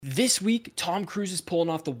This week, Tom Cruise is pulling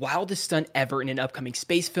off the wildest stunt ever in an upcoming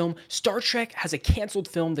space film. Star Trek has a canceled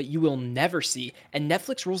film that you will never see, and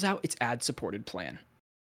Netflix rolls out its ad-supported plan.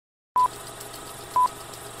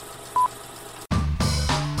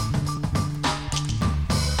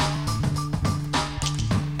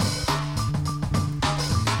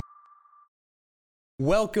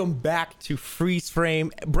 Welcome back to Freeze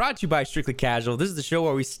Frame, brought to you by Strictly Casual. This is the show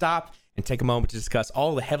where we stop and take a moment to discuss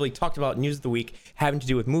all the heavily talked about news of the week having to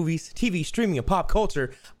do with movies, TV, streaming, and pop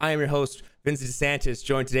culture. I am your host, Vincent DeSantis,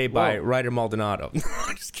 joined today by Ryder Maldonado.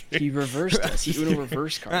 Just kidding. He reversed us. He Uno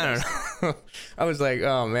reverse card. I don't know. I was like,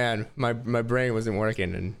 oh man, my brain wasn't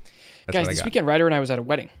working. And that's Guys, this weekend, Ryder and I was at a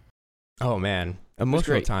wedding. Oh man,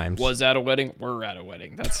 emotional times. Was at a wedding. We're at a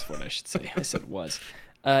wedding. That's what I should say. I said was.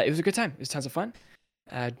 It was a good time. It was tons of fun.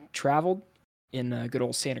 Traveled in good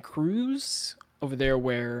old Santa Cruz, over there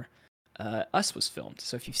where Us was filmed.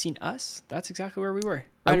 So if you've seen Us, that's exactly where we were.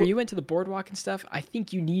 Ryder, you went to the boardwalk and stuff. I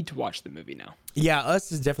think you need to watch the movie now. Yeah,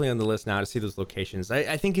 Us is definitely on the list now to see those locations.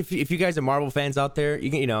 I think if you guys are Marvel fans out there,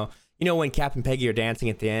 you know when Cap and Peggy are dancing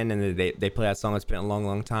at the end and they play that song that's been a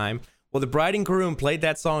long time. Well, the bride and groom played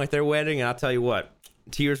that song at their wedding, and I'll tell you what,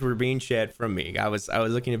 tears were being shed from me. I was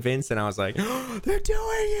looking at Vince and I was like, oh, they're doing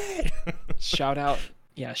it. Shout out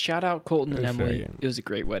Colton and Emily. It was a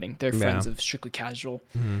great wedding. They're friends of Strictly Casual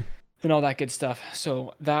and all that good stuff.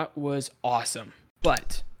 So that was awesome.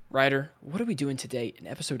 But Ryder, what are we doing today in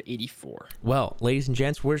episode 84? Well, ladies and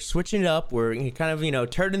gents, we're switching it up. We're kind of,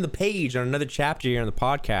 turning the page on another chapter here on the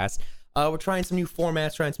podcast. We're trying some new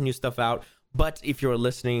formats, trying some new stuff out. But if you're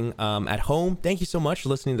listening at home, thank you so much for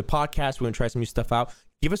listening to the podcast. We're going to try some new stuff out.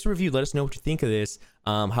 Give us a review. Let us know what you think of this,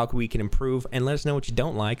 how we can improve, and let us know what you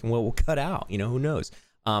don't like and what we'll cut out. Who knows?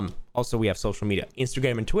 Also, we have social media,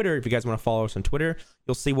 Instagram and Twitter. If you guys want to follow us on Twitter,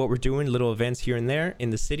 you'll see what we're doing, little events here and there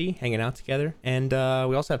in the city, hanging out together. And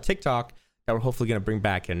we also have TikTok that we're hopefully going to bring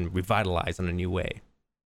back and revitalize in a new way.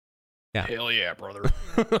 Yeah. Hell yeah, brother.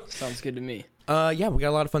 Sounds good to me. Yeah, we got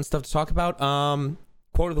a lot of fun stuff to talk about.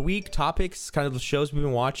 Quote of the week, topics, kind of the shows we've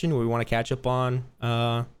been watching, what we want to catch up on.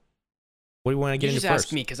 What do you want to get into first? Just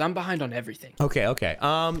ask me, because I'm behind on everything. Okay.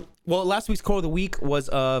 Well, last week's quote of the week was,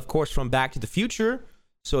 of course, from Back to the Future.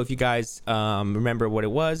 So if you guys remember what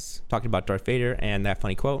it was, talking about Darth Vader and that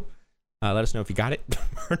funny quote, let us know if you got it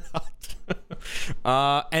or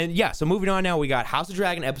not. And yeah, so moving on now, we got House of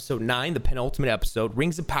Dragon episode 9, the penultimate episode.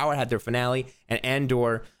 Rings of Power had their finale, and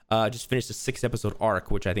Andor just finished the 6-episode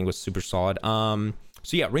arc, which I think was super solid.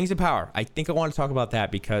 So yeah, Rings of Power. I think I want to talk about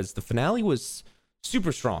that because the finale was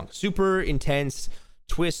super strong, super intense,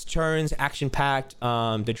 twists, turns, action-packed,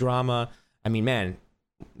 the drama. I mean, man,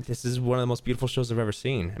 this is one of the most beautiful shows I've ever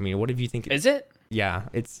seen. I mean, what do you think? Is it? Yeah,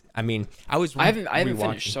 it's. I mean, I haven't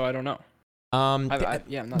finished, so I don't know.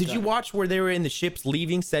 Did you watch where they were in the ships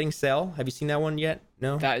leaving, setting sail? Have you seen that one yet?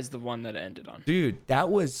 No. That is the one that it ended on. Dude, that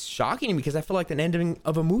was shocking to me because I feel like an ending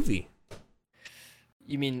of a movie.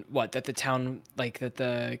 You mean what? That the town, like that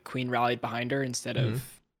the queen rallied behind her instead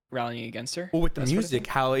of rallying against her? Well, with the music,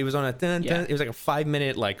 how it was on a it was like a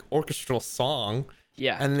 5-minute like orchestral song.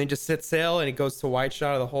 Yeah. And then they just set sail and it goes to a wide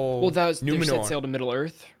shot of the whole. Well, that was Numenor. They set sail to Middle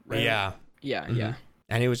Earth, right? Yeah. Yeah.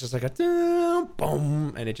 And it was just like a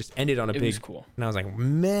boom, and it just ended on a big. It was cool. And I was like,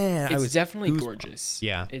 man, it's definitely gorgeous.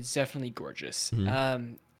 Yeah, it's definitely gorgeous.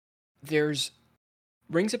 There's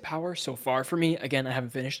Rings of Power so far for me. Again, I haven't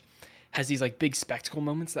finished. Has these like big spectacle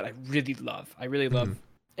moments that I really love. I really love,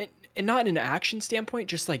 and not in an action standpoint,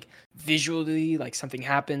 just like visually, like something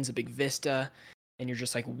happens, a big vista, and you're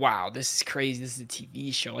just like, wow, this is crazy. This is a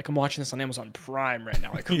TV show. Like I'm watching this on Amazon Prime right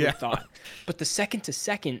now. Like who would have thought? But the second to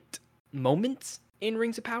second moments in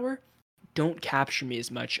Rings of Power don't capture me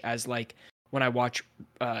as much as like when I watch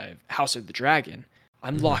House of the Dragon.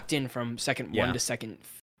 I'm locked in from second 1 to second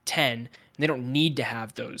 10, and they don't need to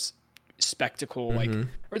have those spectacle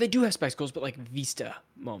or they do have spectacles, but like vista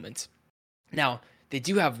moments. Now they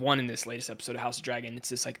do have one in this latest episode of House of Dragon. It's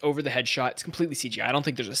this like over the head shot. It's completely CGI. I don't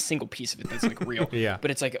think there's a single piece of it that's like real.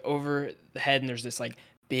 But it's like over the head, and there's this like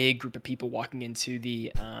big group of people walking into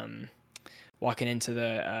the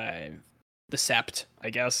Sept, I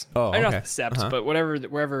guess. I don't know if the Sept, but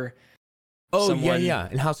wherever.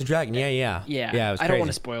 In House of Dragon, yeah. I don't want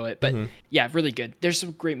to spoil it, but yeah, really good. There's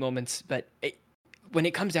some great moments, but when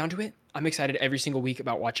it comes down to it, I'm excited every single week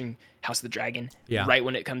about watching House of the Dragon. Right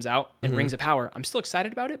when it comes out, and Rings of Power, I'm still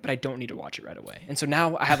excited about it, but I don't need to watch it right away. And so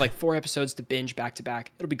now I have like 4 episodes to binge back to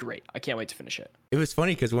back. It'll be great. I can't wait to finish it. It was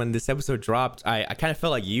funny because when this episode dropped, I kind of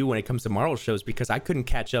felt like you when it comes to Marvel shows because I couldn't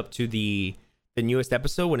catch up to the newest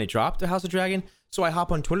episode when it dropped, the House of Dragon. So I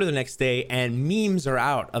hop on Twitter the next day and memes are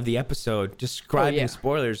out of the episode describing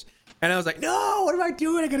spoilers. And I was like, no, what am I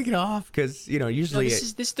doing? I gotta get off because usually this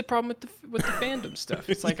is the problem with the fandom stuff.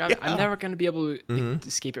 It's like I'm never gonna be able to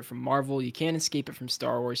escape it from Marvel. You can't escape it from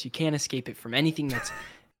Star Wars. You can't escape it from anything that's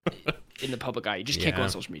in the public eye. You just can't go on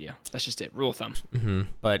social media. That's just it. Rule of thumb.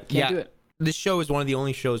 But Can't do it. This show is one of the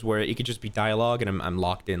only shows where it could just be dialogue, and I'm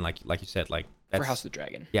locked in, like you said, like For House of the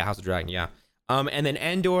Dragon. Yeah, House of the Dragon. Yeah. And then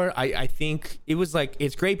Andor, I think it was like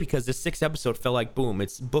it's great because the 6th episode felt like boom,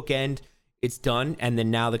 it's bookend. It's done, and then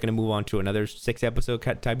now they're gonna move on to another 6-episode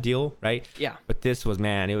type deal, right? Yeah. But this was,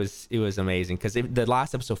 man, it was amazing because the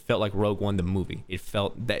last episode felt like Rogue One the movie. It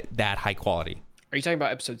felt that high quality. Are you talking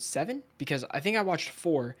about episode 7? Because I think I watched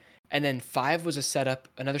 4, and then 5 was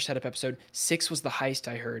another setup episode. 6 was the heist.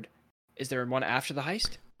 I heard. Is there one after the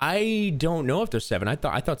heist? I don't know if there's 7. I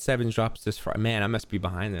thought 7 drops this Friday. Man, I must be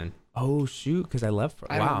behind then. Oh shoot, because I left.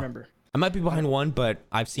 I don't remember. I might be behind 1, but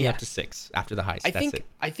I've seen up to 6 after the heist.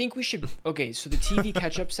 I think we should. Okay, so the TV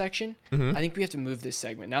catch-up section. I think we have to move this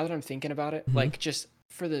segment. Now that I'm thinking about it, like just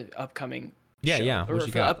for the upcoming show, or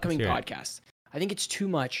for the upcoming podcast, I think it's too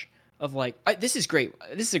much of like. This is great.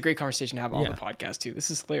 This is a great conversation to have on the podcast too.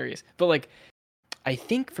 This is hilarious. But like, I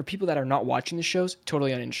think for people that are not watching the shows,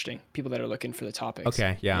 totally uninteresting. People that are looking for the topics.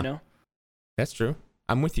 Okay, yeah, that's true.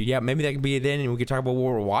 I'm with you. Yeah, maybe that could be it then, and we could talk about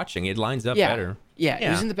what we're watching. It lines up better. Yeah, it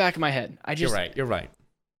was in the back of my head. You're right.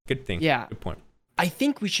 Good thing. Yeah. Good point. I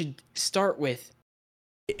think we should start with...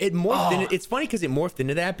 It morphed it's funny because it morphed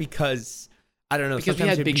into that because, I don't know. Because we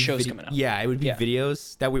had big shows coming up. Yeah, it would be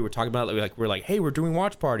videos that we were talking about. Like, we're like, hey, we're doing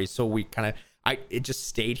watch parties. So we kind of... It just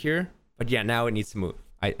stayed here. But yeah, now it needs to move.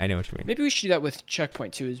 I know what you mean. Maybe we should do that with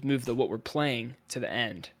Checkpoint too, is move what we're playing to the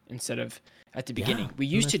end instead of at the beginning. We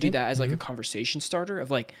used to do that as like a conversation starter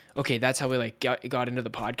of like, okay, that's how we like got into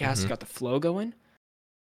the podcast, got the flow going.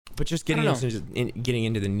 But just getting into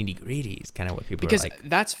the nitty gritty is kind of what people are like. Because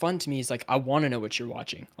that's fun to me. Is like I want to know what you're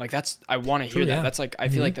watching. Like I want to hear that. That's like I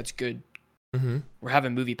feel like that's good. We're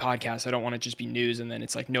having movie podcasts. I don't want to just be news and then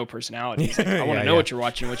it's like no personality. Like, I want to know what you're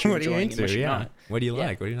watching, what you're enjoying, and what you're not. What do you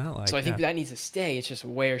like? What do you not like? So I think that needs to stay. It's just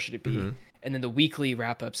where should it be? And then the weekly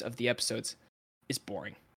wrap ups of the episodes is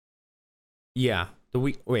boring. Yeah.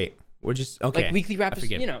 We're just okay. Like weekly wrap ups.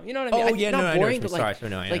 You know what I mean? Oh yeah, not boring, but like,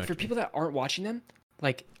 like for people that aren't watching them,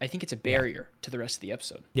 like I think it's a barrier to the rest of the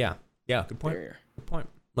episode. Yeah. Good point. Barrier. Good point.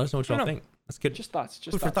 Let us know what y'all think. That's good. Just thoughts.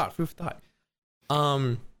 Food for thought.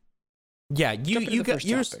 Yeah,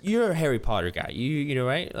 you're a Harry Potter guy. You know,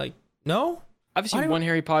 right? Like, no? I've seen one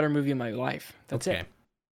Harry Potter movie in my life. That's it.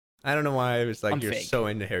 I don't know why I was like, you're fake. So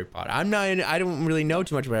into Harry Potter. I'm not. I don't really know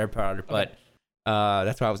too much about Harry Potter, but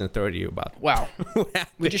that's why I was gonna throw it to you about. Wow,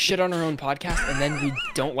 we just shit on our own podcast, and then we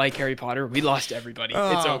don't like Harry Potter. We lost everybody.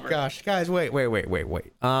 It's over. Oh gosh, guys, wait.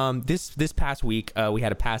 This past week, we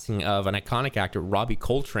had a passing of an iconic actor, Robbie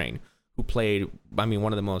Coltrane, who played,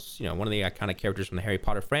 one of the most, one of the iconic characters from the Harry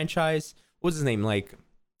Potter franchise. What was his name? Like,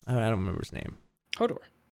 I don't remember his name. Hodor.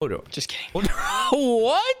 Just kidding.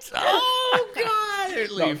 What? Oh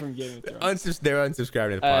God! Not from Game of Thrones. They're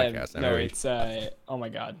unsubscribing to the podcast. No, it's oh my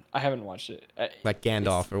God, I haven't watched it. Like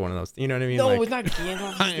Gandalf or one of those. You know what I mean? No, like, it's not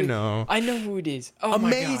Gandalf. I know. I know who it is. Oh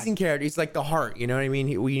amazing my God. character. He's like the heart. You know what I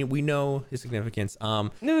mean? We know his significance. No,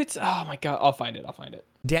 it's oh my God. I'll find it.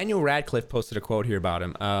 Daniel Radcliffe posted a quote here about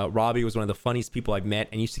him. Robbie was one of the funniest people I've met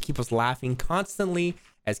and used to keep us laughing constantly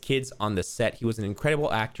as kids on the set. He was an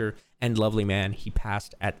incredible actor and lovely man. He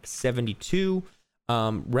passed at 72.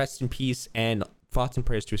 Rest in peace and thoughts and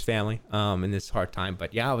prayers to his family in this hard time.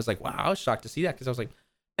 But yeah, I was like, wow, I was shocked to see that because I was like,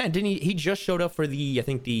 man, didn't he just showed up for the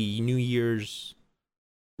New Year's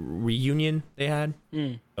reunion they had?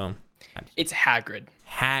 It's Hagrid.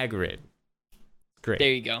 Great.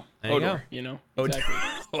 There you go. Hodor, exactly.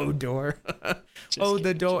 Hodor.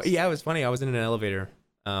 The door. Yeah, it was funny. I was in an elevator,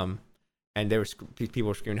 and there were people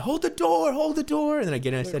were screaming, "Hold the door! And then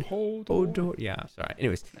again, I said, "Hold door." Yeah, sorry.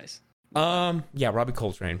 Anyways, nice. Yeah, Robbie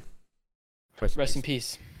Coltrane. Rest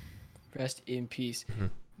in peace.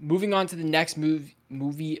 Moving on to the next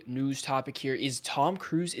movie news topic here is Tom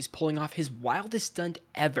Cruise is pulling off his wildest stunt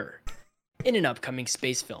ever in an upcoming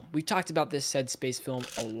space film. We've talked about this said space film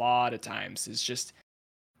a lot of times. It's just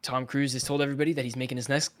Tom Cruise has told everybody that he's making his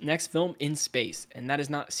next film in space, and that is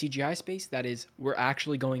not CGI space. That is, we're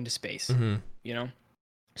actually going to space.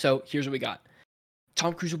 So here's what we got.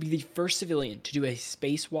 Tom Cruise will be the first civilian to do a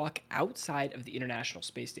spacewalk outside of the International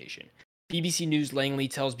Space Station. BBC News Langley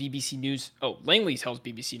tells BBC News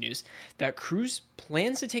that Cruise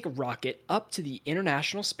plans to take a rocket up to the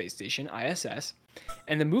International Space Station, ISS,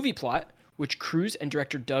 and the movie plot, which Cruise and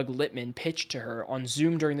director Doug Littman pitched to her on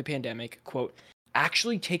Zoom during the pandemic, quote,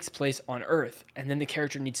 actually takes place on Earth, and then the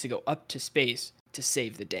character needs to go up to space to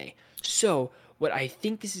save the day. So what I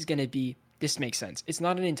think this is going to be, this makes sense. It's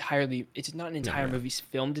not an entire movie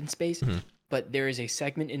filmed in space, but there is a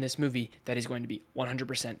segment in this movie that is going to be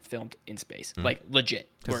 100% filmed in space, like legit.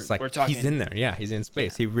 We're talking. He's in there. Yeah, he's in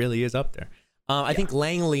space. Yeah. He really is up there. I think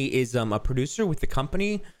Langley is a producer with the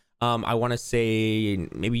company. I want to say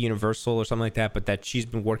maybe Universal or something like that, but that she's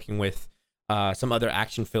been working with some other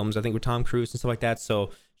action films, I think with Tom Cruise and stuff like that. So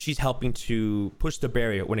she's helping to push the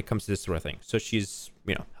barrier when it comes to this sort of thing. So she's,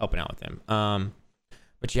 helping out with them.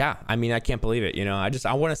 But yeah, I mean, I can't believe it.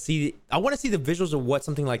 I want to see the visuals of what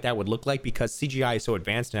something like that would look like, because CGI is so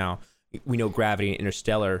advanced now. We know Gravity and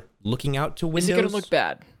Interstellar looking out to windows. Is it going to look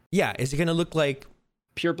bad? Yeah. Is it going to look like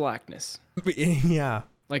pure blackness? Yeah.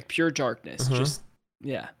 Like pure darkness. Just,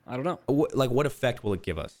 yeah, I don't know. What effect will it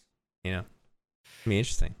give us? I mean,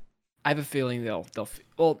 interesting. I have a feeling they'll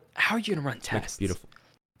well, how are you going to run tests? Beautiful.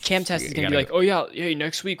 Cam Test is going to be like, oh yeah,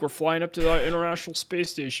 next week we're flying up to the International Space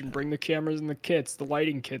Station. Bring the cameras and the kits, the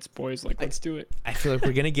lighting kits, boys. Like, let's do it. I feel like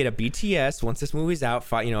we're going to get a BTS once this movie's out,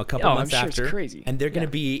 a couple months after. It's crazy. And they're going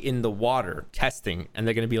to be in the water testing, and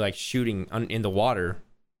they're going to be like shooting in the water,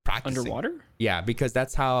 practicing. Underwater? Yeah, because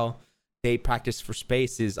that's how they practice for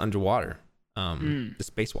space, is underwater. The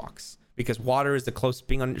spacewalks. Because water is the closest,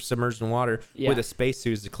 being submerged in water with a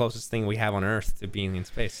spacesuit is the closest thing we have on Earth to being in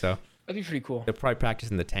space. So that'd be pretty cool. They'll probably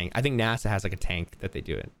practice in the tank. I think NASA has like a tank that they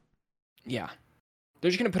do it. Yeah.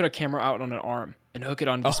 They're just going to put a camera out on an arm and hook it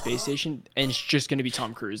onto the space station, and it's just going to be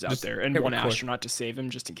Tom Cruise out there and one astronaut to save him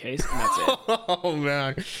just in case, and that's it. Oh,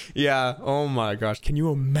 man. Yeah. Oh, my gosh. Can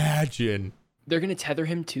you imagine? They're going to tether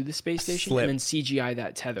him to the space station and then CGI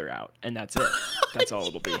that tether out, and that's it. That's all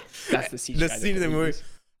it'll be. That's the CGI. The scene of the movie.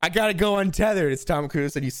 I got to go untethered. It's Tom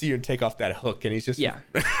Cruise, and you see him take off that hook, and he's just... Yeah.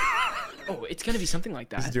 Oh, it's going to be something like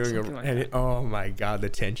that. He's doing oh, my God, the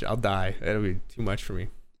tension. I'll die. That'll be too much for me.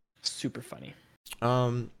 Super funny.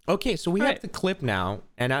 Okay, so we have the clip now,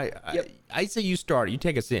 and I say you start. You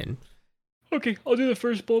take us in. Okay, I'll do the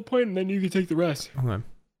first bullet point, and then you can take the rest. Okay.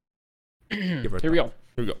 Here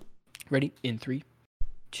we go. Ready? In 3,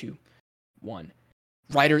 2, 1.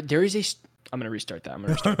 Ryder, there is a... I'm going to restart that.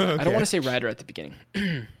 Okay. I don't want to say Ryder at the beginning.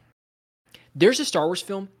 There's a Star Wars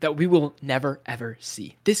film that we will never, ever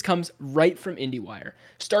see. This comes right from IndieWire.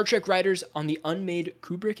 Star Trek writers on the unmade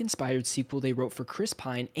Kubrick-inspired sequel they wrote for Chris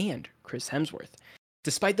Pine and Chris Hemsworth.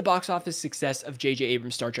 Despite the box office success of J.J.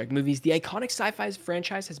 Abrams' Star Trek movies, the iconic sci-fi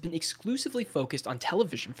franchise has been exclusively focused on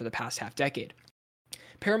television for the past half-decade.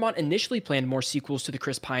 Paramount initially planned more sequels to the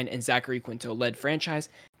Chris Pine and Zachary Quinto-led franchise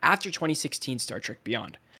after 2016 Star Trek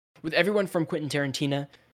Beyond, with everyone from Quentin Tarantino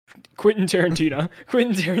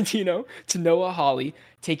to Noah Hawley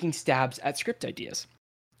taking stabs at script ideas.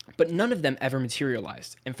 But none of them ever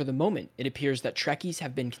materialized, and for the moment, it appears that Trekkies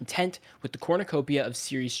have been content with the cornucopia of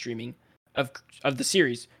series streaming of the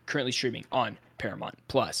series currently streaming on Paramount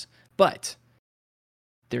Plus. But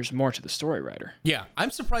there's more to the story, Ryder. Yeah,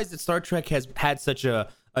 I'm surprised that Star Trek has had such a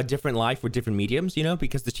different life with different mediums,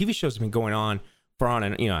 because the TV shows have been going on for on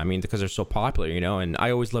and, because they're so popular, and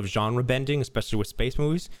I always love genre bending, especially with space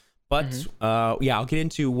movies. But I'll get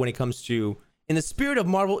into when it comes to, in the spirit of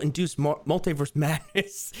Marvel-induced multiverse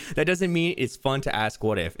madness, that doesn't mean it's fun to ask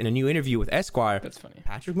what if. In a new interview with Esquire, that's funny.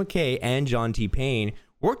 Patrick McKay and John T. Payne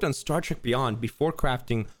worked on Star Trek Beyond before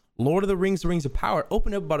crafting Lord of the Rings of Power,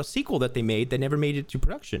 opened up about a sequel that they made that never made it to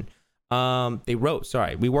production. We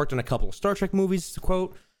worked on a couple of Star Trek movies, to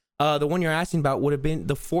quote. The one you're asking about would have been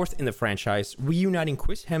the fourth in the franchise, reuniting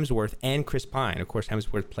Chris Hemsworth and Chris Pine. Of course,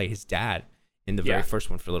 Hemsworth played his dad in the very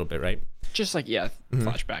first one for a little bit, right? Just like,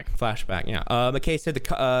 flashback, yeah. McKay said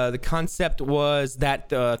the concept was that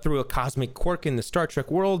through a cosmic quirk in the Star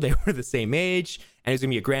Trek world, they were the same age, and it was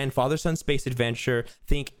going to be a grandfather-son space adventure.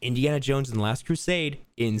 Think Indiana Jones and the Last Crusade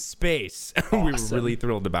in space. Awesome. We were really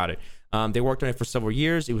thrilled about it. They worked on it for several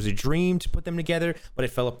years. It was a dream to put them together, but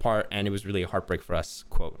it fell apart, and it was really a heartbreak for us,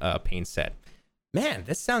 quote, Payne said. Man,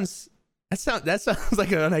 that sounds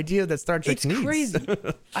like an idea that Star Trek needs. It's crazy.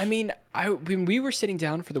 I mean, when we were sitting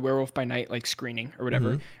down for the Werewolf by Night screening or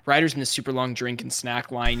whatever, Ryder's in this super long drink and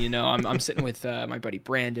snack line. I'm sitting with my buddy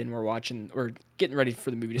Brandon. We're getting ready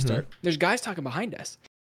for the movie to start. There's guys talking behind us.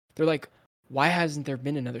 They're like, "Why hasn't there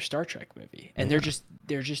been another Star Trek movie?" And they're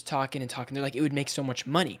just talking and talking. They're like, "It would make so much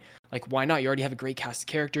money. Like, why not? You already have a great cast of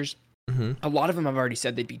characters." A lot of them have already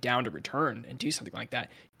said they'd be down to return and do something like that.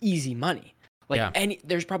 Easy money.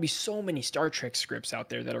 There's probably so many Star Trek scripts out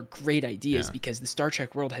there that are great ideas because the Star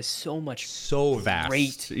Trek world has so vast,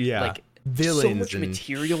 great, villains, so much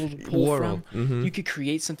material to pull from. You could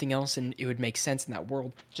create something else and it would make sense in that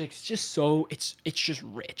world. It's just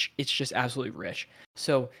rich. It's just absolutely rich.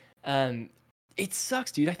 So, It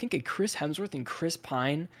sucks, dude. I think a Chris Hemsworth and Chris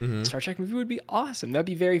Pine Mhm. Star Trek movie would be awesome. That'd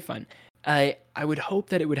be very fun. I would hope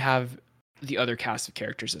that it would have the other cast of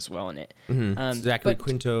characters as well in it. Zachary But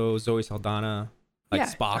Quinto, Zoe Saldana, like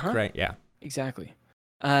yeah, Spock, right? Yeah. exactly.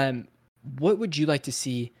 What would you like to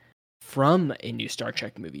see from a new Star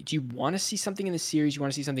Trek movie? Do you want to see something in the series? You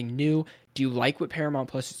want to see something new? Do you like what Paramount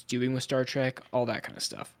Plus is doing with Star Trek? All that kind of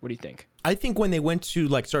stuff. What do you think? I think when they went to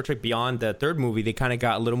like Star Trek Beyond, the third movie, they kind of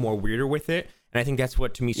got a little more weirder with it. And I think that's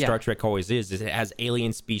what to me Star Trek always is it has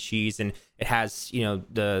alien species and it has, you know,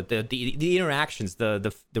 the interactions,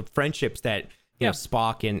 the friendships that you know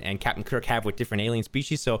Spock and Captain Kirk have with different alien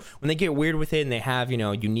species. So when they get weird with it and they have, you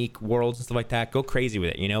know, unique worlds and stuff like that, go crazy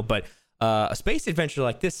with it, you know. But a space adventure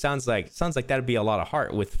like this sounds like that'd be a lot of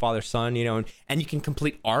heart with father son, you know, and you can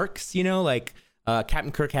complete arcs, you know, like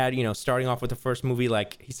Captain Kirk had, you know, starting off with the first movie,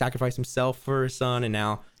 like he sacrificed himself for his son, and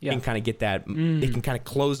now you can kind of get that. It can kind of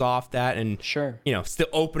close off that and you know, still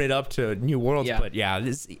open it up to new worlds. But yeah,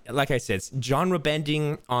 this, like I said, it's genre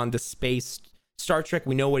bending on the space Star Trek.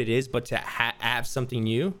 We know what it is, but to have something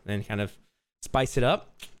new and kind of spice it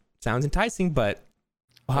up sounds enticing. But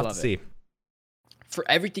we'll have to see. For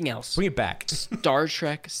everything else, bring it back. Star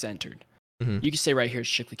Trek centered. You can stay right here at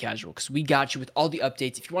Strictly Casual because we got you with all the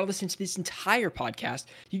updates. If you want to listen to this entire podcast,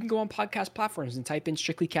 you can go on podcast platforms and type in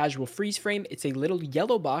Strictly Casual Freeze Frame. It's a little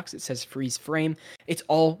yellow box that says Freeze Frame. It's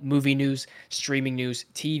all movie news, streaming news,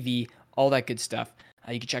 TV, all that good stuff.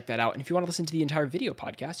 You can check that out. And if you want to listen to the entire video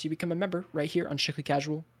podcast, you become a member right here on Strictly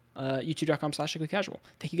Casual, youtube.com/Strictly Casual.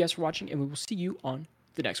 Thank you guys for watching, and we will see you on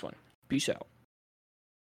the next one. Peace out.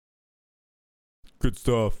 Good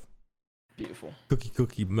stuff. Beautiful.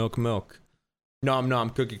 Cookie, milk. Nom,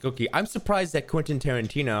 cookie. I'm surprised that Quentin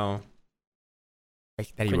Tarantino,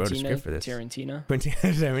 that he wrote a script for this. Quentin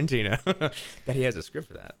Tarantino, that he has a script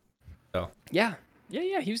for that. So yeah.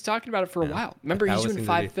 He was talking about it for a while. Remember, he's doing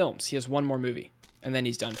 5 films. He has 1 more movie, and then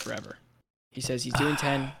he's done forever. He says he's doing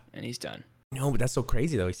 10, and he's done. No, but that's so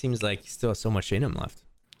crazy though. He seems like he still has so much in him left.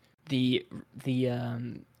 The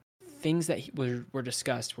things that were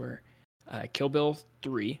discussed were Kill Bill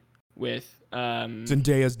 3 with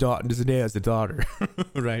Zendaya's the daughter,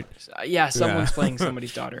 right? Someone's playing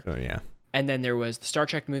somebody's daughter. Oh yeah. And then there was the Star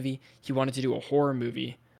Trek movie. He wanted to do a horror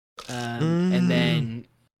movie, and then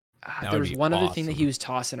there was one other thing that he was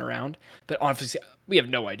tossing around. But obviously, we have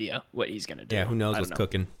no idea what he's gonna do. Yeah, who knows what's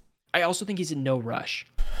cooking? I also think he's in no rush.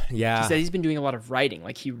 Yeah, he said he's been doing a lot of writing.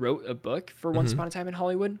 Like he wrote a book for Once Upon a Time in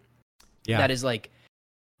Hollywood. Yeah, that is like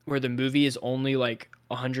where the movie is only like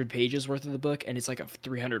 100 pages worth of the book, and it's like a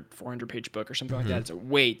 300-400 page book or something like that. It's a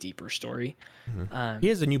way deeper story. He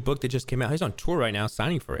has a new book that just came out. He's on tour right now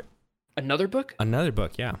signing for it. Another book? Another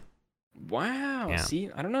book, yeah. Wow. Yeah. See,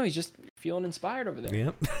 I don't know. He's just feeling inspired over there.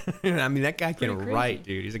 Yep. I mean, that guy can write,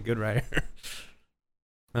 dude. He's a good writer.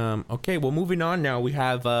 Okay, well, moving on now. We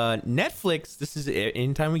have Netflix. This is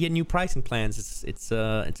anytime we get new pricing plans, it's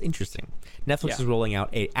interesting. Netflix is rolling out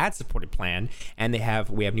a ad-supported plan, and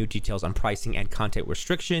we have new details on pricing and content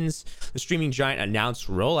restrictions. The streaming giant announced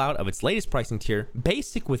rollout of its latest pricing tier,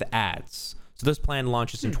 Basic with Ads. So this plan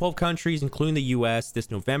launches in 12 countries, including the U.S. this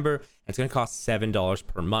November, and it's going to cost $7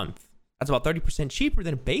 per month. That's about 30% cheaper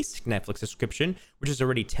than a basic Netflix subscription, which is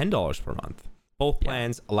already $10 per month. Both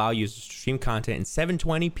plans allow users to stream content in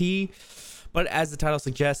 720p, but as the title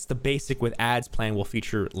suggests, the Basic with Ads plan will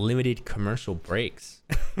feature limited commercial breaks.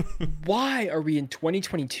 Why are we in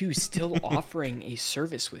 2022 still offering a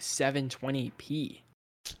service with 720p?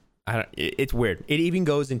 It's weird. It even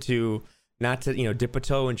goes into, not to dip a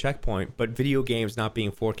toe in Checkpoint, but video games not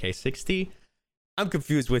being 4K 60. I'm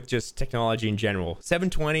confused with just technology in general.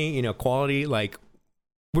 720, quality, like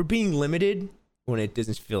we're being limited when it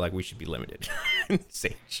doesn't feel like we should be limited in this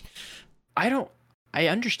age. I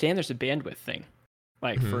understand there's a bandwidth thing,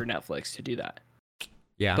 like for Netflix to do that.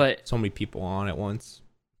 Yeah, but so many people on at once.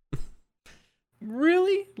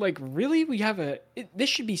 Really? We have this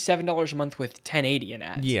should be $7 a month with 1080 in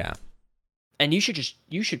ads. Yeah. And you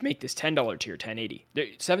should make this $10 tier 1080.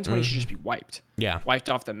 720 should just be wiped. Yeah. Wiped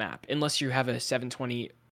off the map. Unless you have a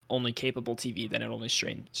 720 only capable TV, then it only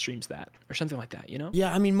streams that or something like that,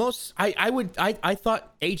 Yeah, I mean I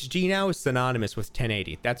thought HD now is synonymous with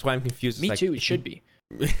 1080. That's why I'm confused. Me too, it should be.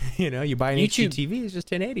 You buy an HD TV, it's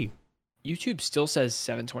just 1080. YouTube still says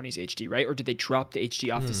 720 is HD, right? Or did they drop the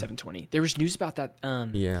HD off to 720? There was news about that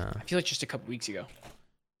yeah. I feel like just a couple weeks ago.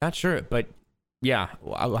 Not sure, but yeah,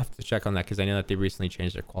 well, I'll have to check on that because I know that they recently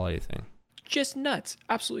changed their quality thing. Just nuts.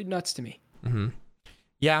 Absolutely nuts to me.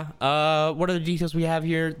 Yeah. What are the details we have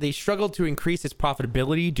here? They struggled to increase its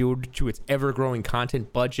profitability due to its ever-growing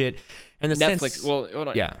content budget. And the Netflix. Well, hold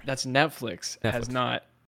on. Yeah. That's Netflix. Has not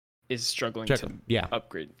is struggling to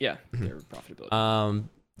upgrade. Yeah, their profitability.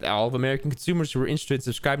 All of American consumers who are interested in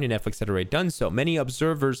subscribing to Netflix had already done so. Many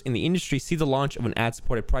observers in the industry see the launch of an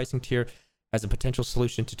ad-supported pricing tier as a potential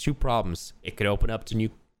solution to two problems. It could open up to new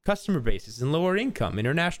customer bases in lower income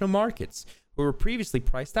international markets who were previously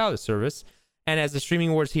priced out of the service. And as the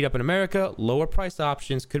streaming wars heat up in America, lower price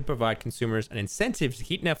options could provide consumers an incentive to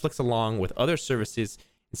keep Netflix along with other services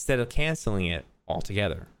instead of canceling it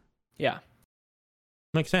altogether. Yeah.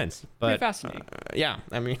 Makes sense. But pretty fascinating. Yeah,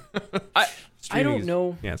 I mean, I don't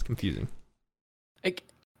know. Yeah, it's confusing. Like,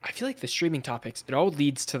 I feel like the streaming topics, it all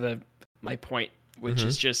leads to my point, which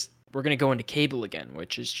is just, we're going to go into cable again,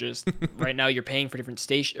 which is just right now you're paying for different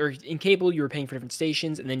stations, or in cable you were paying for different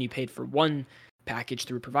stations, and then you paid for one package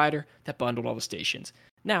through a provider that bundled all the stations.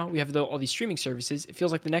 Now we have all these streaming services. It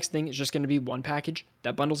feels like the next thing is just going to be one package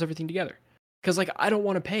that bundles everything together. Because like, I don't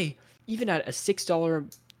want to pay even at a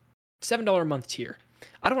 $6, $7 a month tier.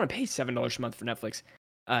 I don't want to pay $7 a month for Netflix.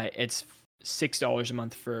 It's $6 a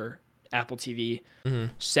month for Apple TV,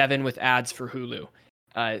 $7 with ads for Hulu,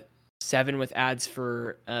 $7 with ads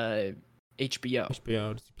for HBO,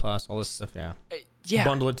 Disney Plus, all this stuff. Yeah,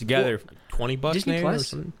 bundle it together. Well, $20 Disney maybe, Plus. or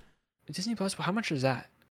something. Disney Plus. How much is that?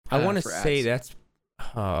 I want to say that's.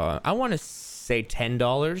 I want to say $10,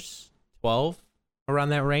 $12, around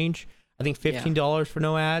that range. I think $15 for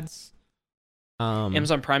no ads.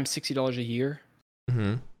 Amazon Prime $60 a year.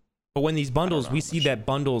 But when these bundles, we see that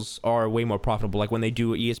bundles are way more profitable. Like when they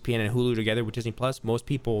do ESPN and Hulu together with Disney Plus, most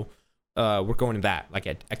people were going to that, like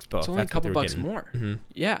at Expo. It's only a couple bucks more.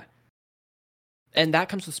 Yeah. And that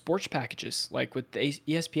comes with sports packages, like with the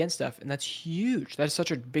ESPN stuff, and that's huge. That is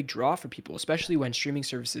such a big draw for people, especially when streaming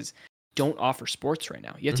services don't offer sports right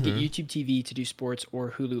now. You have to get YouTube TV to do sports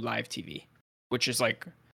or Hulu Live TV, which is like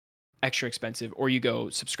extra expensive, or you go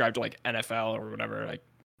subscribe to like NFL or whatever, like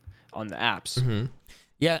on the apps.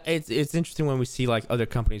 Yeah, it's interesting when we see like other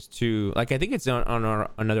companies too. Like I think it's on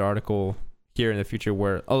another article here in the future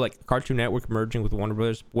where like Cartoon Network merging with Warner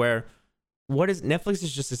Brothers, where Netflix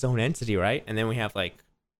is just its own entity, right? And then we have like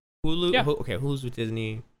Hulu. Yeah. Hulu's with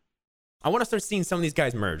Disney. I want to start seeing some of these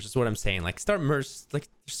guys merge. That's what I'm saying. Like start merge. Like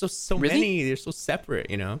there's so really? Many. They're so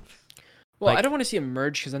separate, you know. Well, like, I don't want to see a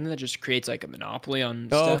merge because then that just creates like a monopoly on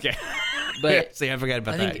stuff. Okay. But see, I forgot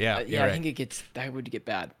about that. Yeah. I think that would get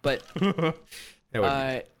bad. But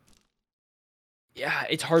yeah,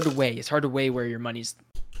 it's hard to weigh. It's hard to weigh where your money's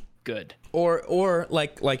good. Or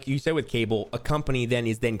like you said with cable, a company then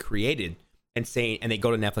is created and they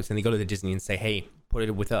go to Netflix and they go to the Disney and say, hey, put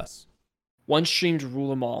it with us. One stream to rule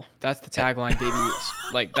them all. That's the tagline, baby.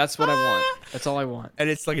 Like that's what I want. That's all I want. And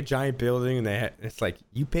it's like a giant building, and it's like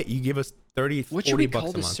you give us 30, what 40 should we bucks call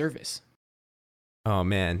a this month. Service? Oh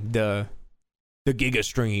man, the Giga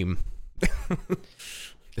Stream. The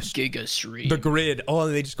Giga Stream. The grid. Oh,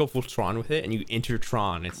 and they just go full Tron with it, and you enter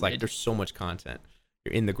Tron. It's like there's so much content.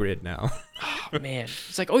 You're in the grid now. Oh man,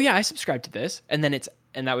 it's like, oh yeah, I subscribe to this, and then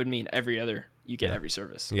that would mean you get every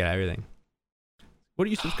service. Yeah, everything. What do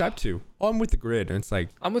you subscribe to? Oh, I'm with the grid, and it's like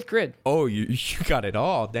I'm with Grid. Oh, you got it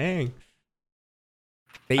all. Dang.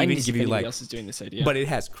 They even give you like else is doing this idea. But it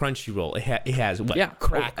has Crunchyroll. It has what? Yeah,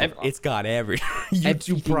 Crackle. It's got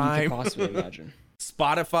YouTube Prime. You could possibly imagine.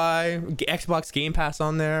 Spotify, Xbox Game Pass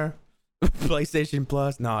on there, PlayStation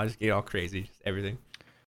Plus. No, I just get all crazy. Just everything.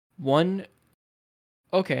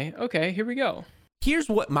 Okay, here we go. Here's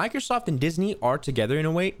what Microsoft and Disney are together in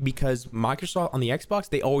a way, because Microsoft on the Xbox,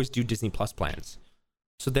 they always do Disney Plus plans.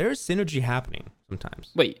 So there's synergy happening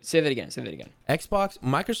sometimes. Wait, say that again. Xbox,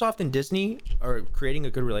 Microsoft and Disney are creating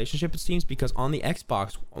a good relationship, it seems, because on the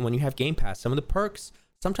Xbox, when you have Game Pass, some of the perks,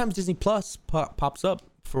 sometimes Disney Plus pops up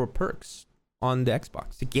for perks on the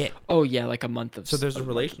Xbox to get. Oh yeah, like a month of. So there's a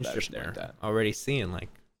relationship there. Like already seeing like.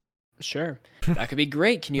 Sure, that could be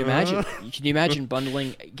great. Can you imagine? Can you imagine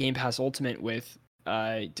bundling Game Pass Ultimate with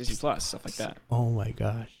Disney Plus, stuff like that? Oh my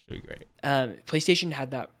gosh, that'd be great. PlayStation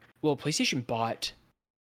had that. Well, PlayStation bought.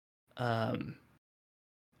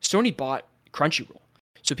 Sony bought Crunchyroll,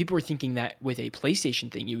 so people were thinking that with a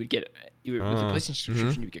PlayStation thing, with a PlayStation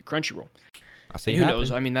subscription, you would get Crunchyroll. Who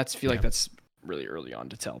knows? I mean, like that's really early on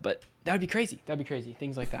to tell, but that would be crazy.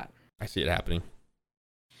 Things like that. I see it happening.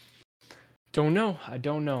 Don't know. I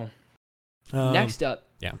don't know. Next up,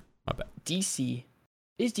 yeah, my bad. DC.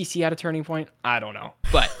 Is DC at a turning point? I don't know,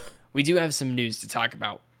 but we do have some news to talk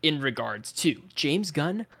about in regards to James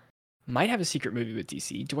Gunn. Might have a secret movie with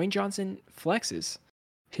DC. Dwayne Johnson flexes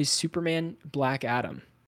his Superman Black Adam.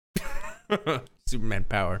 Superman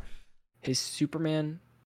power. His Superman.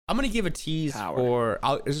 I'm gonna give a tease power.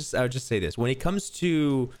 I'll just say this. When it comes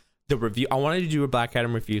to the review, I wanted to do a Black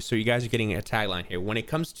Adam review, so you guys are getting a tagline here. When it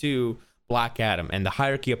comes to Black Adam and the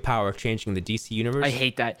hierarchy of power changing the DC universe. I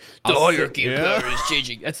hate that. The hierarchy of power is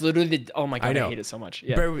changing. That's literally the. Oh my god, I hate it so much.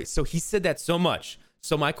 Yeah. So he said that so much.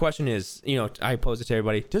 So my question is, I pose it to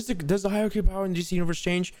everybody: Does the hierarchy of power in the DC universe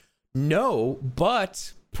change? No,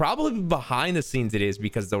 but probably behind the scenes it is,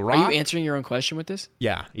 because The Rock. Are you answering your own question with this?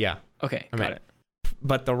 Yeah. Okay, got it.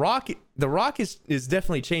 But The Rock is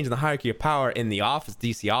definitely changing the hierarchy of power in the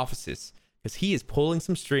DC offices, because he is pulling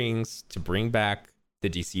some strings to bring back the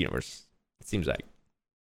DC universe. It seems like.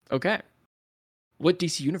 Okay. What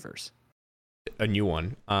DC universe? A new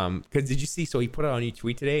one. Because did you see? So he put out a new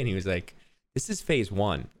tweet today, and he was like, "This is phase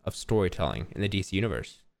 1 of storytelling in the DC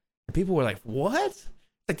universe," and people were like, "What?"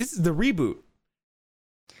 Like, this is the reboot.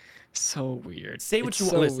 So weird. Say what you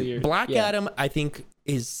want. Listen, Black Adam, I think,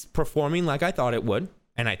 is performing like I thought it would,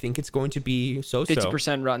 and I think it's going to be so-so.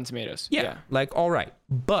 50% Rotten Tomatoes. Yeah, like all right,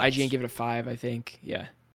 but IGN give it a 5, I think. Yeah.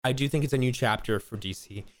 I do think it's a new chapter for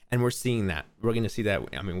DC, and we're seeing that. We're going to see that.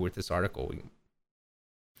 I mean, with this article.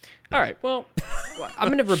 All right. Well, I'm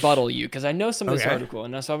going to rebuttal you because I know some of this article,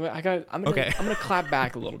 and so I'm going to clap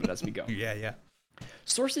back a little bit as we go. Yeah.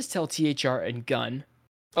 Sources tell THR and Gunn.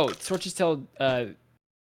 Sources tell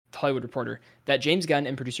Hollywood Reporter that James Gunn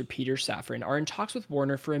and producer Peter Safran are in talks with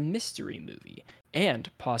Warner for a mystery movie and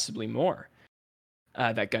possibly more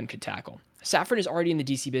that Gunn could tackle. Safran is already in the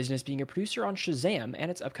DC business, being a producer on Shazam and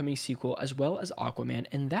its upcoming sequel, as well as Aquaman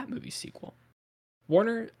and that movie's sequel.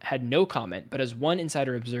 Warner had no comment, but as one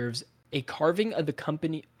insider observes, a carving of the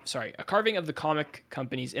comic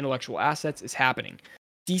company's intellectual assets is happening.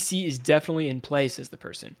 DC is definitely in play, says the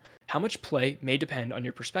person. How much play may depend on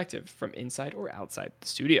your perspective from inside or outside the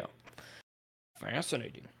studio.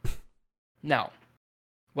 Fascinating. Now,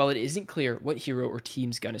 while it isn't clear what hero or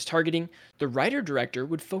teams Gunn is targeting, the writer-director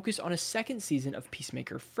would focus on a second season of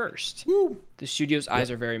Peacemaker first. Woo. The studio's eyes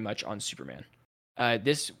are very much on Superman.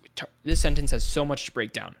 This sentence has so much to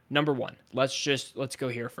break down. Number 1, let's go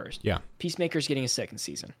here first. Yeah. Peacemaker's getting a second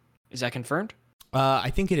season. Is that confirmed? I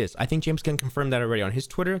think it is. I think James Gunn confirmed that already on his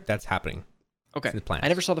Twitter. That's happening. Okay. I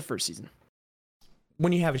never saw the first season.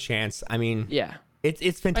 When you have a chance, I mean, yeah,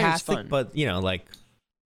 it's fantastic, but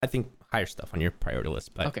I think higher stuff on your priority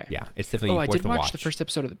list. But yeah, it's definitely worth a watch. I did watch the first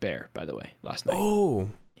episode of The Bear, by the way, last night. Oh,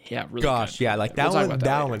 yeah, really. Gosh, good. Yeah, like that one.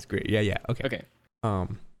 That one's great. Yeah. Okay.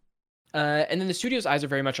 And then the studio's eyes are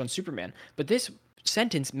very much on Superman, but this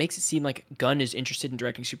sentence makes it seem like Gunn is interested in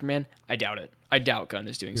directing Superman. I doubt it. I doubt Gunn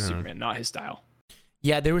is doing Superman, not his style.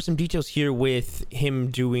 Yeah, there were some details here with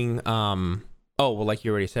him doing like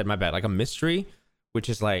you already said, my bad, like a mystery, which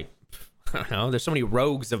is like, I don't know, there's so many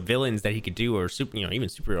rogues of villains that he could do, or even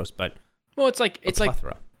superheroes, but it's like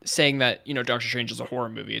saying that Doctor Strange is a horror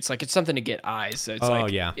movie. It's like it's something to get eyes. So it's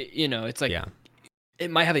it's like it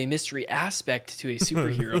might have a mystery aspect to a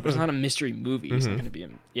superhero, but it's not a mystery movie. It's not going to be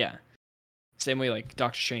same way like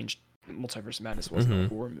Doctor Strange Multiverse of Madness wasn't a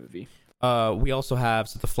horror movie. We also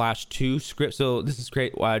have the Flash 2 script. So this is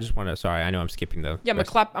great. Well, I just want to. Sorry, I know I'm skipping the. Yeah, I'm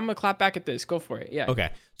gonna clap back at this. Go for it. Yeah. Okay.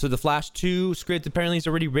 So the Flash 2 script apparently is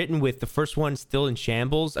already written, with the first one still in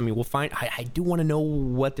shambles. I mean, we'll find. I do want to know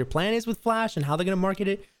what their plan is with Flash and how they're gonna market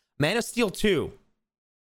it. Man of Steel 2,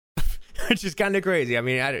 which is kind of crazy. I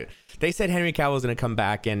mean, they said Henry Cavill is gonna come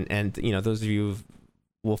back, and those of you,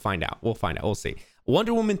 we'll find out. We'll see.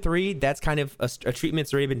 Wonder Woman 3, that's kind of a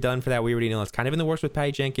treatment's already been done for that. We already know it's kind of in the works with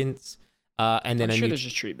Patty Jenkins. And then I'm sure there's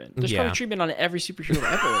just treatment. There's probably treatment on every superhero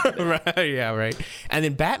ever. Right, yeah, right. And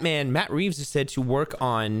then Batman, Matt Reeves is said to work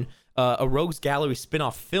on a Rogues Gallery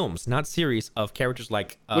spin-off films, not series, of characters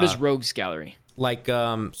like... what is Rogues Gallery? Like,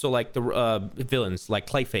 the villains, like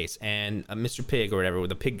Clayface and Mr. Pig or whatever, with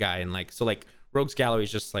the pig guy. And Rogues Gallery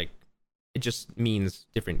is just it just means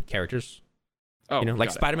different characters. Oh,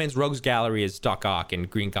 Spider-Man's Rogues Gallery is Doc Ock and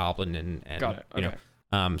Green Goblin and got it. Okay.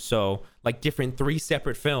 So different 3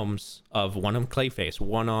 separate films of one on Clayface,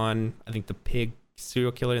 one on I think the pig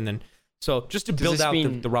serial killer, and then just to build out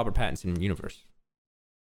the Robert Pattinson universe.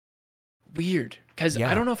 Weird, because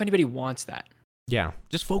I don't know if anybody wants that. Yeah,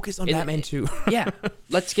 just focus on Batman 2. Yeah,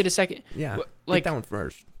 let's get a second. Yeah, get that one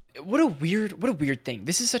first. What a weird thing.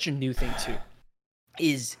 This is such a new thing too.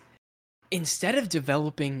 Is instead of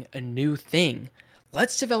developing a new thing,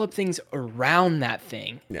 let's develop things around that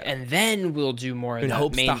thing, and then we'll do more of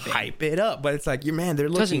that main thing. Hype it up, but it's like, they're looking... It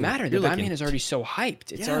doesn't matter. The Batman is already so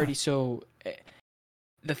hyped. It's already so...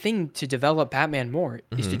 The thing to develop Batman more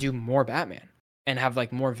is to do more Batman and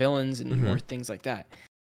have more villains and more things like that.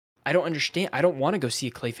 I don't understand. I don't want to go see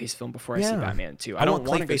a Clayface film before I see Batman 2. I don't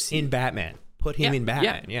want Clayface in Batman. Put him in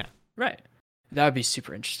Batman. Yeah. Right. That would be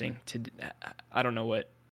super interesting. I don't know what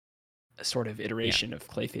sort of iteration of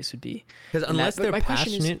Clayface would be. Because And unless but they're my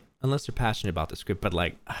question is, passionate about the script, but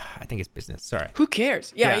like, I think it's business. Sorry. who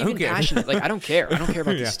cares? Yeah, Yeah, who even cares? passionate. Like, I don't care. I don't care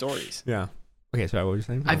about Yeah. these stories. Yeah. Okay, sorry, what were you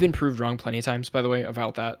saying? I've been proved wrong plenty of times, by the way,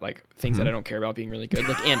 about that. Like things that I don't care about being really good.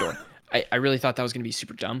 Like Andor. I really thought that was going to be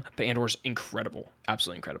super dumb, but Andor's incredible.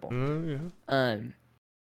 Absolutely incredible. Yeah.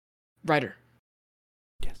 Ryder.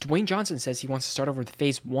 Yes. Dwayne Johnson says he wants to start over with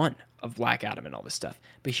phase 1 of Black Adam and all this stuff.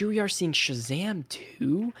 But here we are seeing Shazam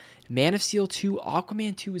 2, Man of Steel 2,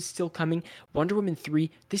 Aquaman 2 is still coming, Wonder Woman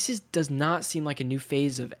 3. Does not seem like a new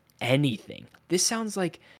phase of anything. This sounds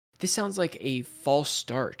like a false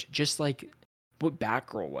start, just like what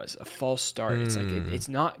Batgirl was, a false start. It's like it's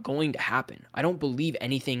not going to happen. I don't believe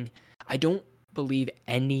anything. I don't believe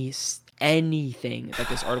anything that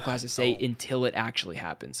this article has to say until it actually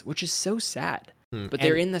happens, which is so sad. But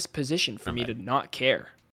they're in this position for me to not care,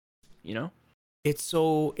 you know? It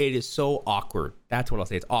is so awkward. That's what I'll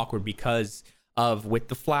say. It's awkward because of with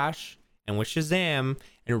the Flash and with Shazam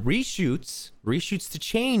and reshoots to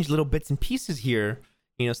change little bits and pieces here.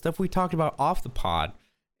 You know, stuff we talked about off the pod.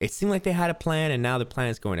 It seemed like they had a plan, and now the plan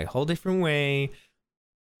is going a whole different way.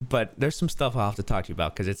 But there's some stuff I'll have to talk to you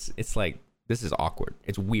about because it's like this is awkward.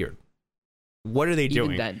 It's weird. What are they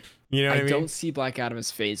doing? Even then, you know what I mean? don't see Black Adam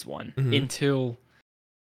as phase 1 until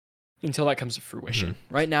that comes to fruition.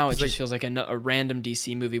 Right now, it just feels like a random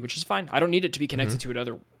DC movie, which is fine. I don't need it to be connected to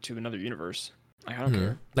another universe. Like, I don't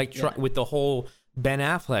care. Like with the whole Ben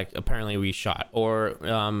Affleck, apparently we shot, or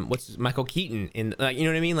Michael Keaton in, like, you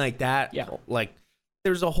know what I mean, like that. Yeah. Like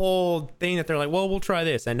there's a whole thing that they're like, well, we'll try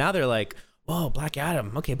this, and now they're like, whoa, Black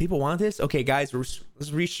Adam. Okay, people want this. Okay, guys, let's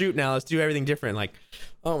reshoot now. Let's do everything different. Like,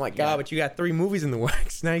 oh my god, but you got 3 movies in the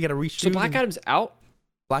works. Now you got to reshoot. So Black Adam's out.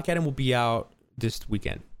 Black Adam will be out this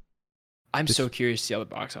weekend. I'm so curious to see how the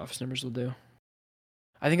box office numbers will do.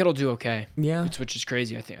 I think it'll do okay. Yeah. Which is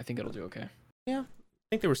crazy. I think it'll do okay. Yeah. I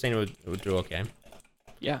think they were saying it would do okay.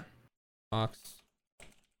 Yeah. Box.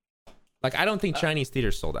 Like, I don't think Chinese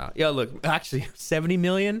theaters sold out. Yeah, look, actually, 70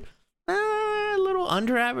 million, a little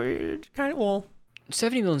under average, kind of. Well,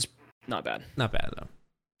 70 million's not bad. Not bad though.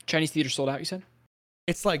 Chinese theaters sold out, you said?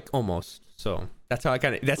 It's like almost. So that's how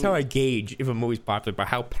I gauge if a movie's popular by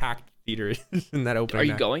how packed the theater is in that opening. Are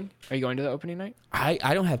you night. going? Are you going to the opening night? I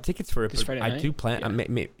don't have tickets for it, This but Friday I night? do plan.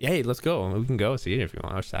 Yeah. Hey, let's go. We can go see it if you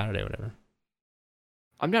want, or Saturday, whatever.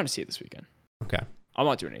 I'm down to see it this weekend. Okay. I'm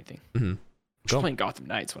not doing anything. Mm-hmm. We're playing Gotham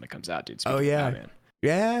Knights when it comes out, dude. Oh, yeah. Batman.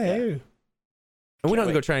 Yeah. Hey. And we don't have to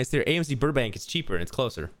wait. go Chinese theater. AMC Burbank is cheaper and it's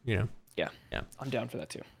closer. You know. Yeah. I'm down for that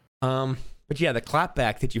too. But yeah, the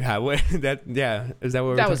clapback that you have, is that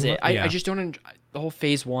what That was it. about? I just don't the whole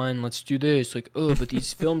phase 1. Let's do this. Like, but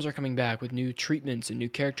these films are coming back with new treatments and new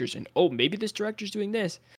characters, and maybe this director's doing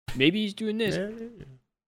this. Maybe he's doing this.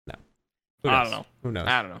 No. I don't know. Who knows?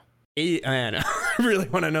 I don't know. I really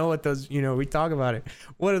want to know what those. We talk about it.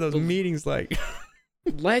 What are those meetings like?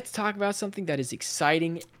 Let's talk about something that is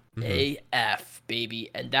exciting AF, baby,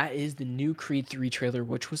 and that is the new Creed 3 trailer,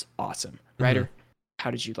 which was awesome. Ryder,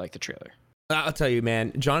 how did you like the trailer? I'll tell you,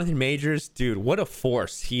 man. Jonathan Majors, dude, what a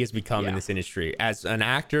force he has become in this industry as an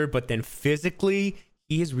actor, but then physically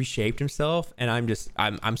he has reshaped himself, and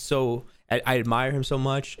I'm so I admire him so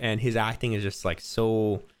much, and his acting is just like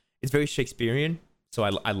so. It's very Shakespearean, so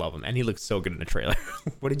I love him, and he looks so good in the trailer.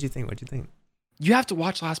 What did you think? What'd you think? You have to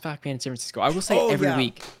watch Last Black Man in San Francisco. I will say it every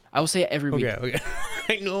week. I will say it every week. Okay.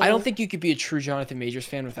 I know. I don't think you could be a true Jonathan Majors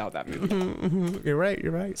fan without that movie. You're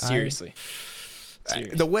right. Seriously.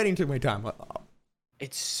 The wedding took my time.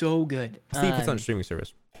 It's so good. See if it's on a streaming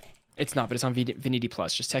service. It's not, but it's on Vinity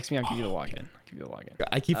Plus. Just text me. I'll give you the login.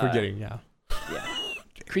 I keep forgetting. Yeah.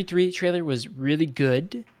 Creed 3 trailer was really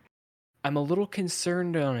good. I'm a little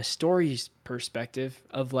concerned on a story's perspective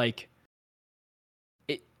of like,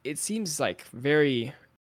 it seems like very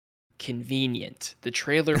convenient. The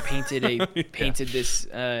trailer painted this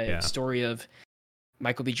story of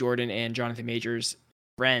Michael B. Jordan and Jonathan Majors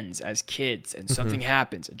friends as kids, and something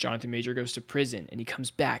happens, and Jonathan Major goes to prison, and he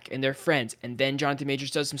comes back, and they're friends, and then Jonathan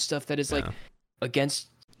Majors does some stuff that is like against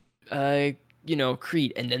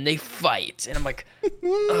Creed, and then they fight, and I'm like,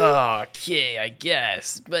 okay, I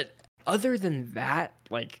guess. But other than that,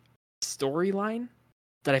 like, storyline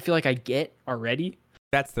that I feel like I get already,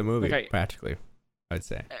 that's the movie, like practically, I'd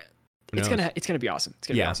say. It's gonna be awesome. It's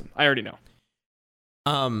gonna be awesome. I already know.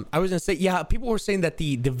 I was gonna say, people were saying that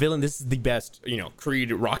the villain, this is the best,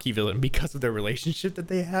 Creed Rocky villain because of their relationship that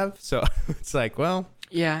they have. So it's like, well,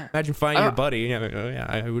 imagine finding your buddy.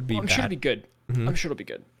 I would be. I'm sure it'll be good. I'm sure it'll be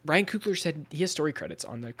good. Ryan Coogler said he has story credits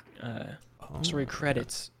on the story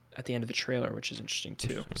credits at the end of the trailer, which is interesting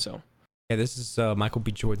too. So this is Michael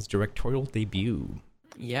B. Jordan's directorial debut.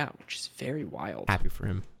 Yeah, which is very wild. Happy for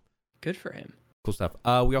him. Good for him. Cool stuff.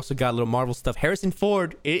 We also got a little Marvel stuff. Harrison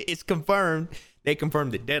Ford, it's confirmed. They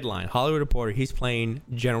confirmed the deadline. Hollywood Reporter, he's playing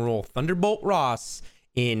General Thunderbolt Ross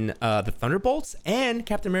in the Thunderbolts and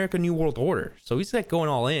Captain America New World Order. So he's like going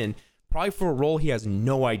all in, probably for a role he has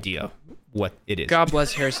no idea what it is. God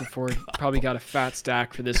bless Harrison Ford. Probably got a fat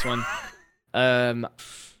stack for this one.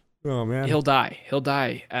 Oh man, he'll die. He'll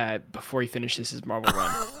die before he finishes his Marvel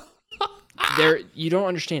run. You don't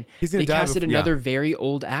understand. They casted another very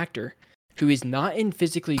old actor who is not in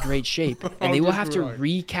physically great shape, and they will have to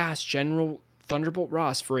recast General Thunderbolt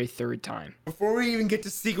Ross for a third time. Before we even get to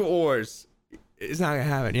Secret Wars, it's not gonna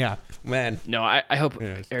happen. Yeah, man. No, I hope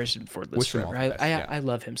Harrison Ford lives forever. I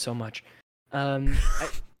love him so much.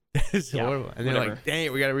 It's horrible. And they're like, dang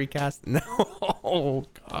it, we gotta recast. No, oh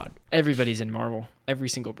god. Everybody's in Marvel. Every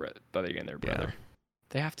single brother and their brother. Yeah.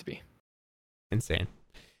 They have to be. Insane.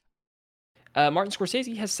 Martin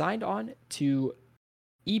Scorsese has signed on to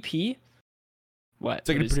EP. What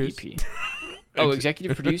is EP?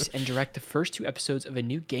 Executive produce and direct the first 2 episodes of a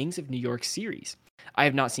new Gangs of New York series. I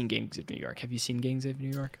have not seen Gangs of New York. Have you seen Gangs of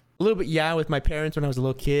New York? A little bit, yeah, with my parents when I was a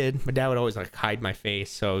little kid. My dad would always like hide my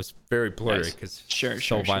face, so it was very blurry because it's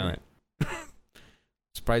so violent.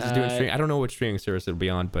 Surprised he's doing streaming. I don't know what streaming service it'll be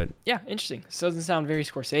on, but yeah, interesting. This doesn't sound very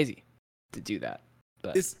Scorsese to do that.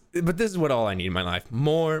 But this is what all I need in my life.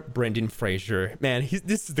 More Brendan Fraser. Man,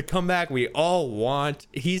 this is the comeback we all want.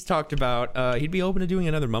 He's talked about he'd be open to doing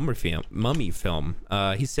another mummy film.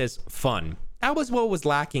 He says fun. That was what was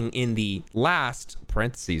lacking in the last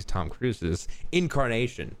Tom Cruise's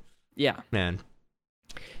incarnation. Yeah. Man.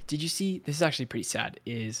 Did you see, this is actually pretty sad,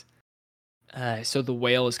 so The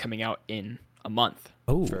Whale is coming out in a month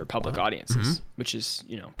for public audiences, which is,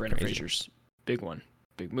 Brendan Fraser's big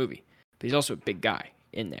movie. But he's also a big guy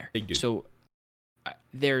in there. Big dude. So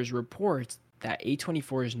there's reports that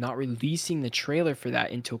A24 is not releasing the trailer for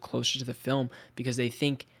that until closer to the film because they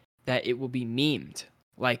think that it will be memed.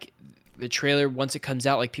 Like the trailer, once it comes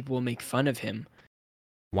out, like people will make fun of him.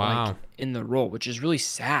 Wow. Like, in the role, which is really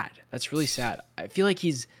sad. That's really sad. I feel like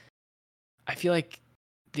the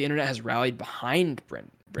internet has rallied behind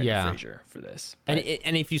Brendan Fraser for this. And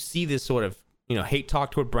if you see this sort of, hate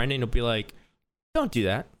talk toward Brendan, it'll be like, don't do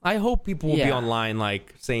that. I hope people will be online,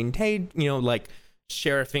 like saying, "Hey, like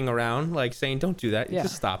sheriffing around, like saying, don't do that.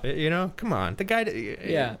 Just stop it. Come on, the guy.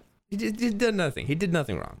 He did nothing. He did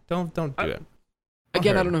nothing wrong. Don't do it."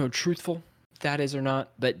 Again, I don't know how truthful that is or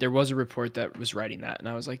not, but there was a report that was writing that, and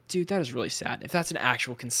I was like, dude, that is really sad. If that's an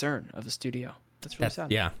actual concern of the studio, that's really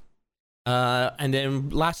sad. Yeah. And then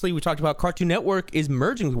lastly, we talked about Cartoon Network is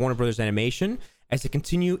merging with Warner Brothers Animation as to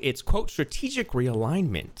continue its quote strategic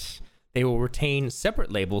realignment. They will retain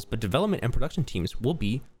separate labels, but development and production teams will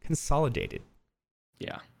be consolidated.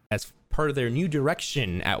 Yeah. As part of their new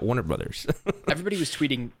direction at Warner Brothers. Everybody was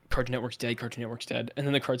tweeting, Cartoon Network's dead, and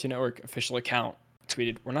then the Cartoon Network official account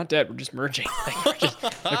tweeted, we're not dead, we're just merging. We're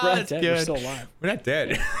not dead, we're still alive. We're not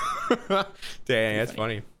dead. Dang, that's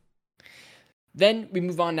funny. Then we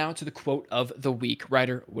move on now to the quote of the week.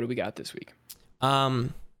 Ryder, what do we got this week?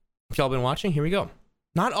 If y'all been watching, here we go.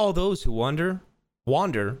 Not all those who wander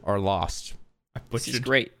are lost. This is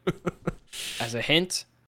great. As a hint,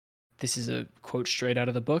 this is a quote straight out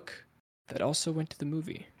of the book that also went to the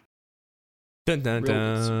movie. Dun, dun,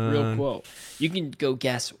 dun. Real quote. You can go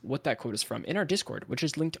guess what that quote is from in our Discord, which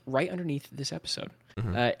is linked right underneath this episode.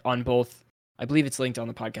 On both, I believe it's linked on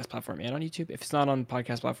the podcast platform and on YouTube. If it's not on the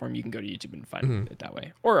podcast platform, you can go to YouTube and find it that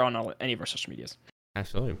way, or on any of our social medias.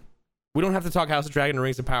 Absolutely. We don't have to talk House of Dragon or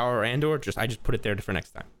Rings of Power or Andor. I just put it there for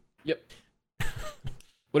next time. Yep.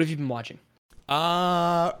 What have you been watching?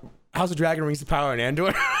 House of Dragon, Rings of Power, and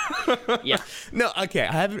Andor. Yeah. No, okay.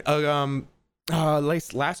 I haven't.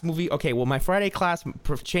 Last movie. Okay, well, my Friday class,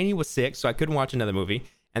 Prof. Cheney was sick, so I couldn't watch another movie.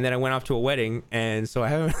 And then I went off to a wedding, and so I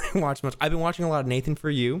haven't really watched much. I've been watching a lot of Nathan For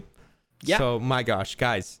You. Yeah. So, my gosh,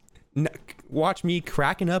 guys, watch me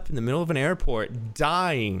cracking up in the middle of an airport,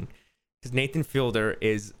 dying, because Nathan Fielder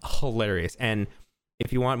is hilarious. And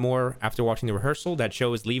if you want more after watching the rehearsal, that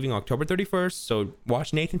show is leaving October 31st. So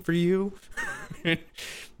watch Nathan For You.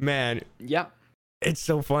 Man. Yeah. It's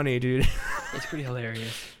so funny, dude. It's pretty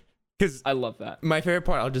hilarious. Because I love that. My favorite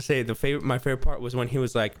part, I'll just say my favorite part was when he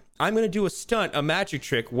was like, I'm going to do a stunt, a magic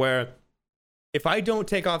trick where if I don't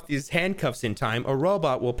take off these handcuffs in time, a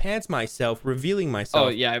robot will pants myself, revealing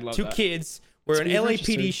myself I love to that. Kids. We're an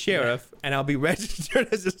LAPD sheriff, and I'll be registered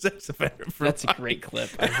as a sex offender. That's a great clip.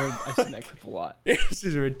 I've seen that clip a lot. This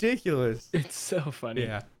is ridiculous. It's so funny.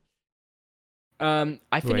 Yeah.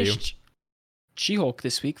 I finished She-Hulk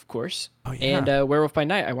this week, of course. Oh, yeah. And Werewolf by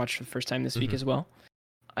Night I watched for the first time this week as well.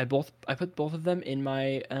 I put both of them in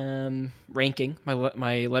my ranking, my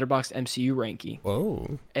Letterboxd MCU ranking.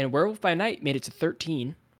 Whoa. And Werewolf by Night made it to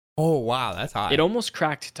 13. Oh wow, that's high. It almost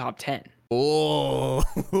cracked top 10. Oh.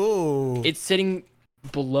 It's sitting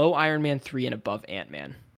below Iron Man 3 and above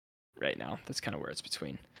Ant-Man right now. That's kind of where it's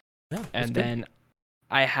between. Yeah, and then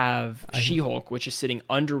I have She-Hulk, which is sitting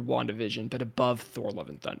under WandaVision, but above Thor: Love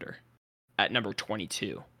and Thunder at number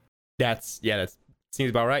 22. That seems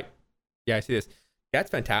about right. Yeah, I see this. That's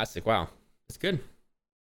fantastic. Wow. That's good.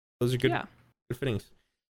 Those are good, good fittings.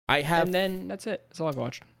 And then that's it. That's all I've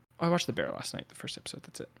watched. I watched The Bear last night, the first episode.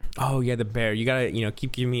 That's it. Oh, yeah, The Bear. You got to,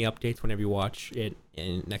 keep giving me updates whenever you watch it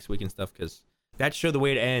in next week and stuff, because that show, the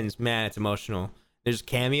way it ends, man, it's emotional. There's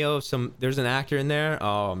cameo. There's an actor in there.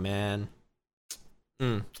 Oh, man.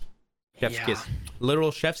 Chef's kiss.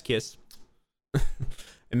 Literal chef's kiss.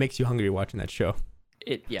 It makes you hungry watching that show.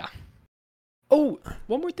 Oh,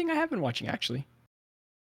 one more thing I have been watching, actually,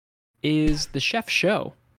 is The Chef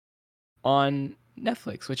Show on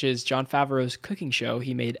Netflix, which is Jon Favreau's cooking show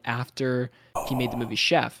he made after he made the movie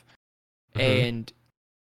Chef. And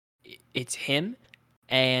it's him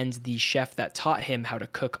and the chef that taught him how to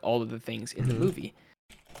cook all of the things in the movie.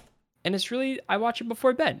 And it's really, I watch it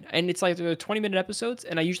before bed. And it's like 20-minute episodes,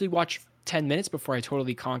 and I usually watch 10 minutes before I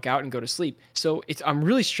totally conk out and go to sleep. So I'm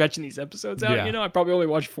really stretching these episodes out. I probably only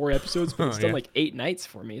watch 4 episodes, but it's still like 8 nights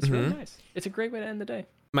for me. It's really nice. It's a great way to end the day.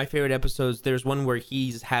 My favorite episodes, there's one where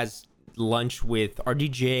he has lunch with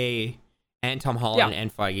RDJ and Tom Holland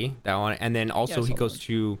and Feige. That one. And then also he goes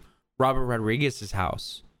to Robert Rodriguez's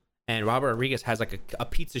house. And Robert Rodriguez has like a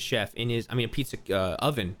pizza chef in his, a pizza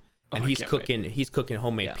oven. And he's cooking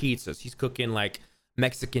homemade pizzas. He's cooking like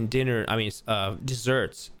Mexican dinner.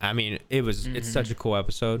 Desserts. It's such a cool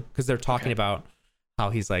episode because they're talking about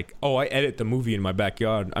how he's like, oh, I edit the movie in my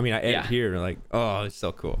backyard. I edit here. Like, oh, it's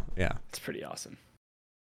so cool. Yeah. It's pretty awesome.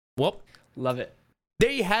 Well, love it.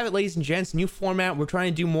 There you have it, ladies and gents. New format. We're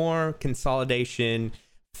trying to do more consolidation,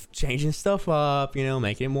 changing stuff up,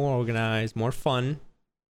 making it more organized, more fun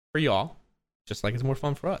for y'all, just like it's more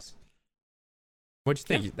fun for us. What'd you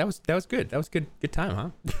think? Yeah. That was good. That was good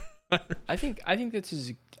time, huh? I think this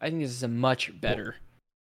is a much better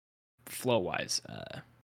flow wise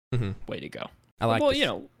way to go. I like this.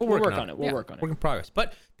 We'll work on it. We'll work on it. Work in progress.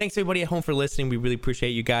 But thanks everybody at home for listening. We really appreciate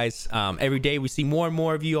you guys. Every day we see more and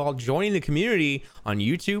more of you all joining the community on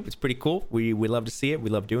YouTube. It's pretty cool. We love to see it. We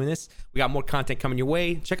love doing this. We got more content coming your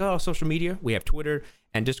way. Check out our social media. We have Twitter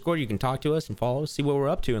and Discord. You can talk to us and follow us, see what we're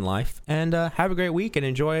up to in life. And have a great week and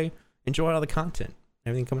enjoy all the content,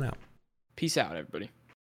 everything coming out. Peace out, everybody.